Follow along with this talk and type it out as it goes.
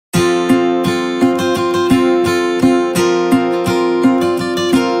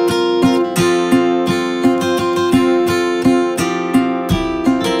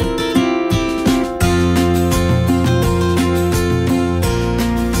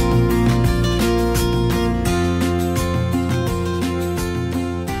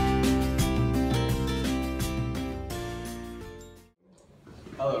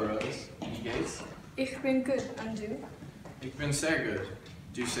bin sehr gut.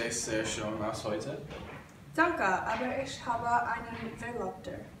 Du siehst sehr schön aus heute. Danke, aber ich habe einen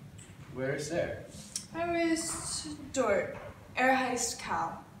Verlobter. Wer ist er? Er ist dort. Er heißt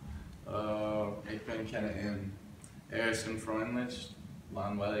Cal. Oh, ich kenne ihn. Er ist unfreundlich,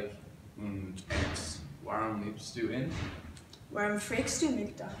 langweilig und ernst. Warum liebst du ihn? Warum fragst du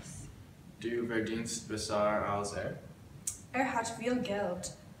mich das? Du verdienst besser als er. Er hat viel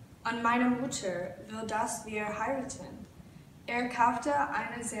Geld. Und meine Mutter will, dass wir heiraten. Er kaufte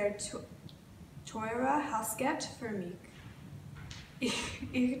eine sehr teure Hauskette für mich.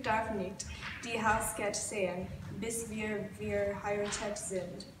 Ich darf nicht die Hauskette sehen, bis wir verheiratet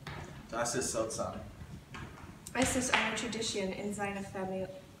sind. Das ist seltsam. Es ist eine Tradition in seiner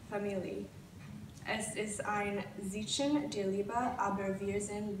Familie. Es ist ein Zeichen der Liebe, aber wir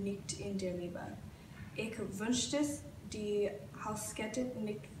sind nicht in der Liebe. Ich wünschte, die Hauskette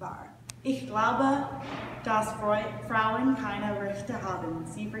nicht wahr. Ich glaube, dass Frauen keine Rechte haben.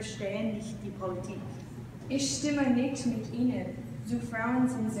 Sie verstehen nicht die Politik. Ich stimme nicht mit Ihnen. So Frauen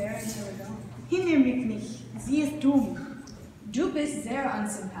sind sehr intelligent. Hinter mich nicht. Sie ist dumm. Du bist sehr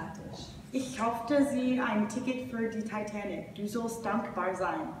unsympathisch. Ich kaufte sie ein Ticket für die Titanic. Du sollst dankbar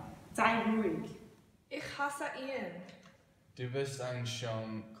sein. Sei ruhig. Ich hasse ihn. Du bist eine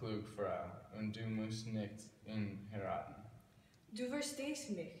schön kluge Frau und du musst nicht ihn heiraten. Du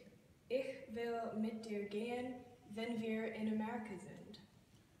verstehst mich. Ich will mit dir gehen, wenn wir in Amerika sind.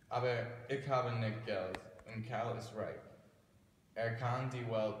 Aber ich habe nicht Geld und Cal ist reich. Er kann die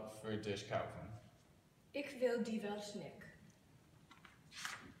Welt für dich kaufen. Ich will die Welt nicht.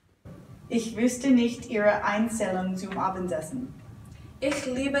 Ich wüsste nicht Ihre Einstellung zum Abendessen. Ich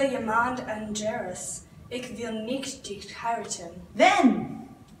liebe jemand anderes. Ich will nicht dich heiraten. Wenn!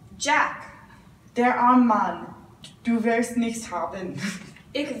 Jack, Der arme Mann. Du wirst nichts haben.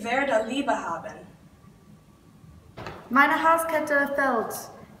 ich werde Liebe haben. Meine Hauskette fällt.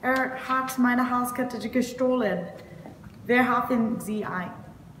 Er hat meine Hauskette gestohlen. Wer haben Sie ein?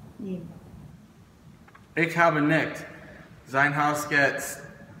 Ich habe nicht. Sein Haus geht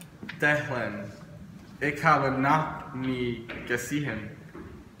stehlen. Ich habe noch nie gesehen.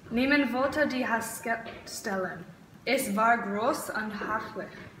 Niemand wollte die Hauskette stellen. Es war groß und hässlich.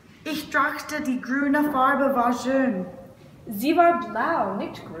 Ich dachte, die grüne Farbe war schön. Sie war blau,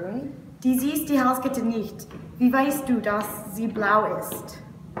 nicht grün. Die siehst die Hauskette nicht. Wie weißt du, dass sie blau ist?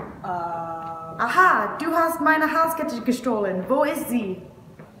 Aha, du hast meine Hauskette gestohlen. Wo ist sie?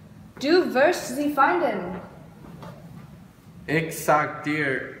 Du wirst sie finden. Ich sag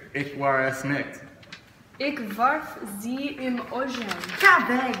dir, ich war es nicht. Ich warf sie im Ocean. Ga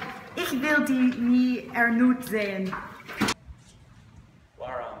weg! Ich will die nie erneut sehen.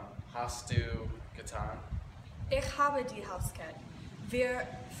 Warum hast du getan? Ich habe die Hauskette. Wir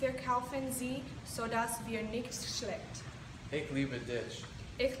verkaufen sie, sodass wir nichts schlecht. Ich liebe dich.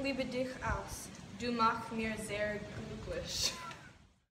 Ich liebe dich auch. Du machst mir sehr glücklich.